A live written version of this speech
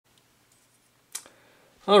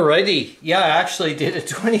Alrighty, yeah, I actually did a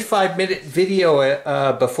 25-minute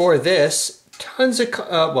video before this. Tons of,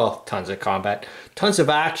 tons of combat, tons of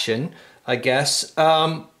action, I guess,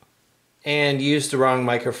 and used the wrong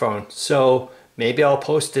microphone. So maybe I'll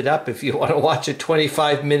post it up if you want to watch a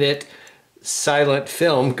 25-minute silent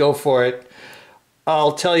film, go for it.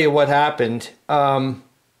 I'll tell you what happened. I'm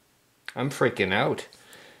freaking out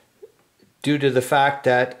due to the fact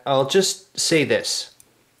that, I'll just say this.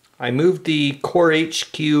 I moved the Corps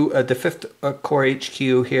HQ, the 5th Corps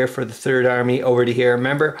HQ here for the 3rd Army over to here.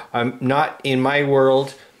 Remember, I'm not in my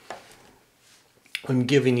world. I'm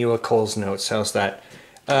giving you a Cole's Notes. How's that?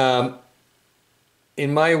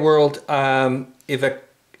 In my world, if a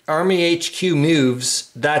Army HQ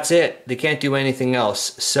moves, that's it. They can't do anything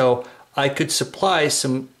else. So I could supply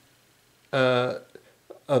some of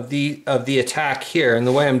the attack here, and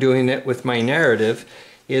the way I'm doing it with my narrative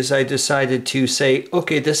is I decided to say,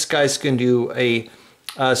 okay, this guy's going to do a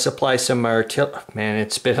supply some artillery. Man,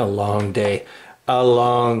 it's been a long day. A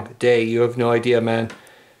long day. You have no idea, man.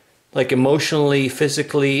 Like emotionally,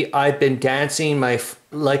 physically, I've been dancing. I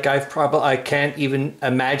can't even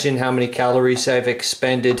imagine how many calories I've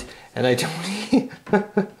expended, and I don't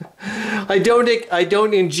I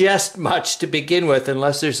don't ingest much to begin with,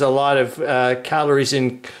 unless there's a lot of calories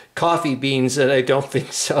in coffee beans, and I don't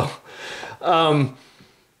think so.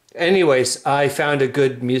 Anyways, I found a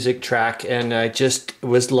good music track, and I just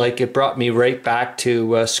was like, it brought me right back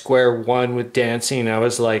to square one with dancing. I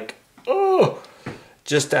was like, oh,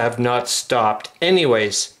 just have not stopped.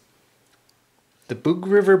 Anyways, the Bug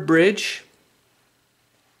River Bridge,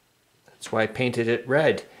 that's why I painted it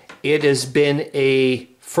red. It has been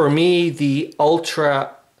for me, the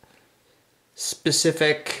ultra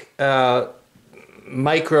specific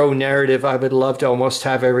micro narrative. I would love to almost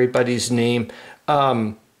have everybody's name.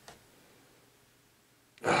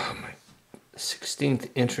 Oh my, 16th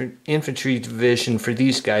Infantry Division for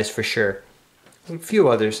these guys for sure. A few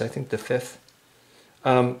others, I think the 5th.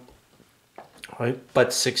 But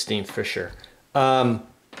 16th for sure.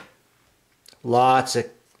 Lots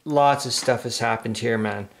of stuff has happened here,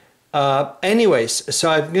 man. Anyways,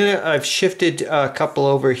 so I've shifted a couple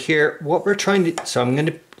over here. What we're trying to, so I'm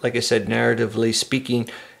gonna, like I said, narratively speaking,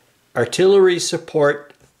 artillery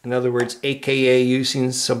support. In other words, AKA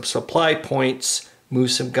using some supply points. Move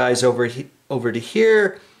some guys over to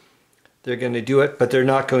here. They're going to do it, but they're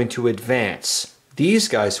not going to advance. These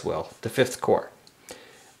guys will, the 5th Corps.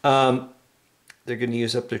 They're going to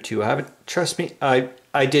use up their 2. I haven't, trust me, I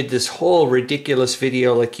did this whole ridiculous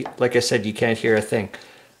video, like I said, you can't hear a thing.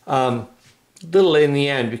 Little in the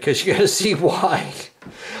end, because you're going to see why.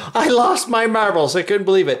 I lost my marbles. I couldn't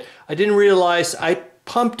believe it. I didn't realize I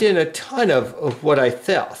pumped in a ton of what I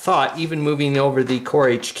thought, even moving over the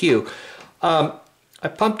Corps HQ. I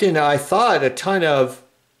pumped in, I thought, a ton of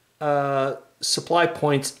supply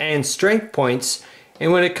points and strength points,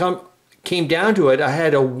 and when it came down to it, I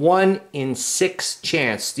had a 1 in 6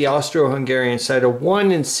 chance. The Austro-Hungarians had a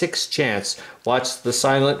 1 in 6 chance. Watch the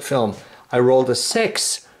silent film. I rolled a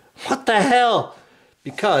 6. What the hell?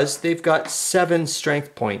 Because they've got 7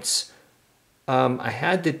 strength points. I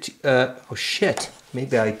had to, oh shit,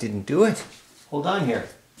 maybe I didn't do it. Hold on here.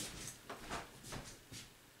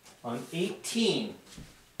 On 18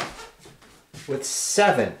 with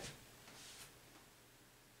 7,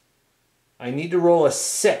 I need to roll a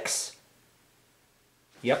 6.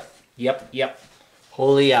 Yep.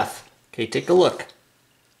 Holy F. Okay, take a look.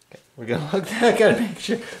 Okay, we're gonna look. I gotta make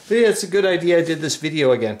sure. But yeah, it's a good idea I did this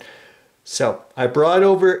video again. So I brought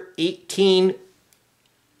over 18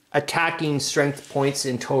 attacking strength points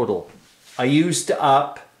in total. I used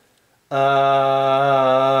up.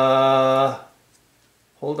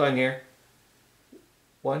 Hold on here.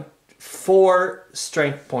 4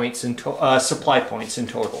 strength points in supply points in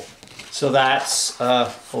total. So that's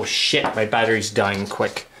oh shit, my battery's dying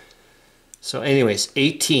quick. So anyways,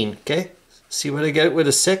 18. Okay, see what I get with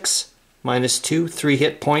a 6 minus 2, 3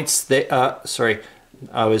 hit points. They sorry,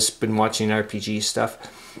 I was been watching RPG stuff.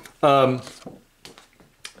 So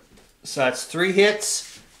that's 3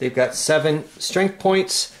 hits. They've got 7 strength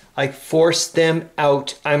points. I forced them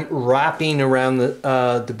out. I'm wrapping around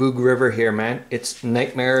the Bug River here, man. It's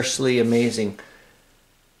nightmarishly amazing.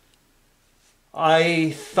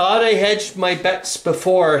 I thought I hedged my bets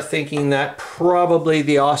before, thinking that probably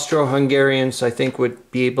the Austro-Hungarians, I think, would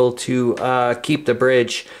be able to keep the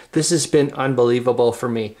bridge. This has been unbelievable for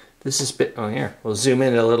me. This has been, oh here, we'll zoom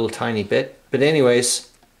in a little tiny bit. But anyways,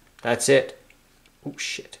 that's it. Oh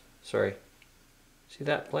shit, sorry. See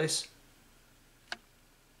that place?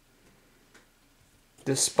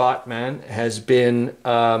 This spot, man, has been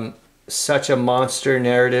such a monster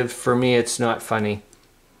narrative. For me, it's not funny.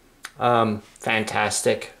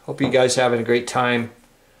 Fantastic. Hope you guys are having a great time.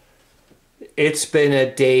 It's been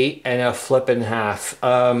a day and a flippin' half.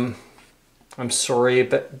 I'm sorry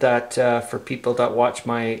but that for people that watch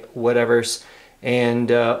my whatevers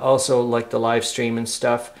and also like the live stream and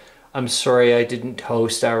stuff. I'm sorry I didn't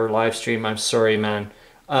host our live stream. I'm sorry, man.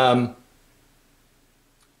 I'll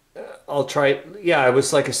try. Yeah, I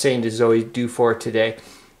was like I was saying to Zoe, due for today.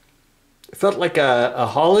 It felt like a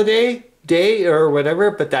holiday day or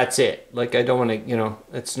whatever, but that's it. Like I don't want to, you know,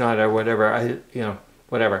 it's not a whatever.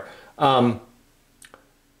 Whatever. Oh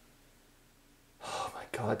my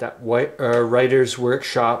God, that writer's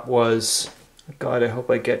workshop was. God, I hope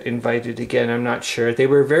I get invited again. I'm not sure. They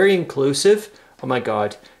were very inclusive. Oh my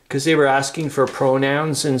God, because they were asking for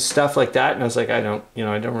pronouns and stuff like that, and I was like, I don't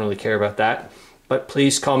really care about that. But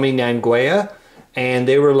please call me Nanguea, and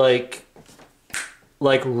they were like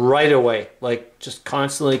right away, like just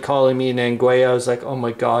constantly calling me Nanguea. I was like, oh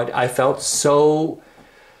my God, I felt so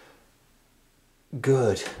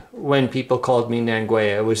good when people called me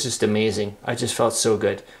Nanguea. It was just amazing. I just felt so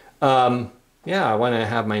good. Yeah, I want to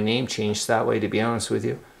have my name changed that way, to be honest with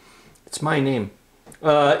you. It's my name.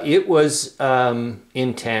 It was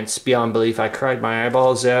intense beyond belief. I cried my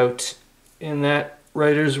eyeballs out in that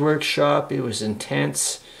writer's workshop. It was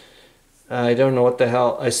intense. I don't know what the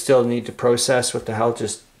hell. I still need to process what the hell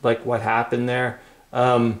just like what happened there.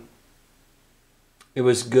 It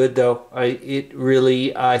was good though.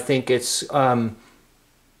 I think it's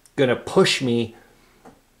gonna push me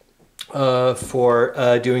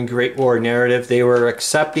for doing Great War narrative. They were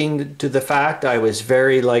accepting to the fact. I was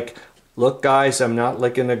very like, look guys, I'm not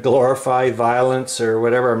like gonna glorify violence or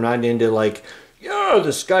whatever. I'm not into like, yeah,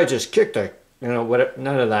 this guy just kicked a, you know, what,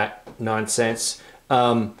 none of that nonsense.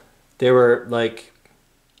 They were like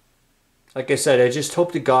I said, I just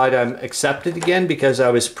hope to God I'm accepted again, because I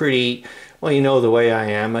was pretty, well, you know the way I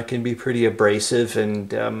am. I can be pretty abrasive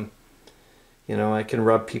and, you know, I can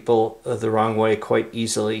rub people the wrong way quite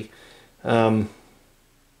easily. But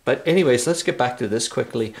anyways, let's get back to this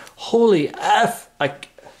quickly. Holy F!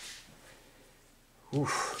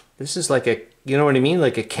 This is like a, you know what I mean?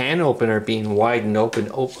 Like a can opener being wide and open.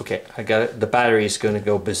 Oh, okay, I got it. The battery is going to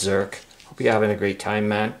go berserk. Hope you're having a great time,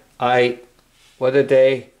 man. What a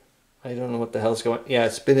day. I don't know what the hell's going on. Yeah,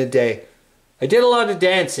 it's been a day. I did a lot of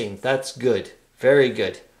dancing. That's good. Very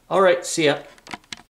good. All right, see ya.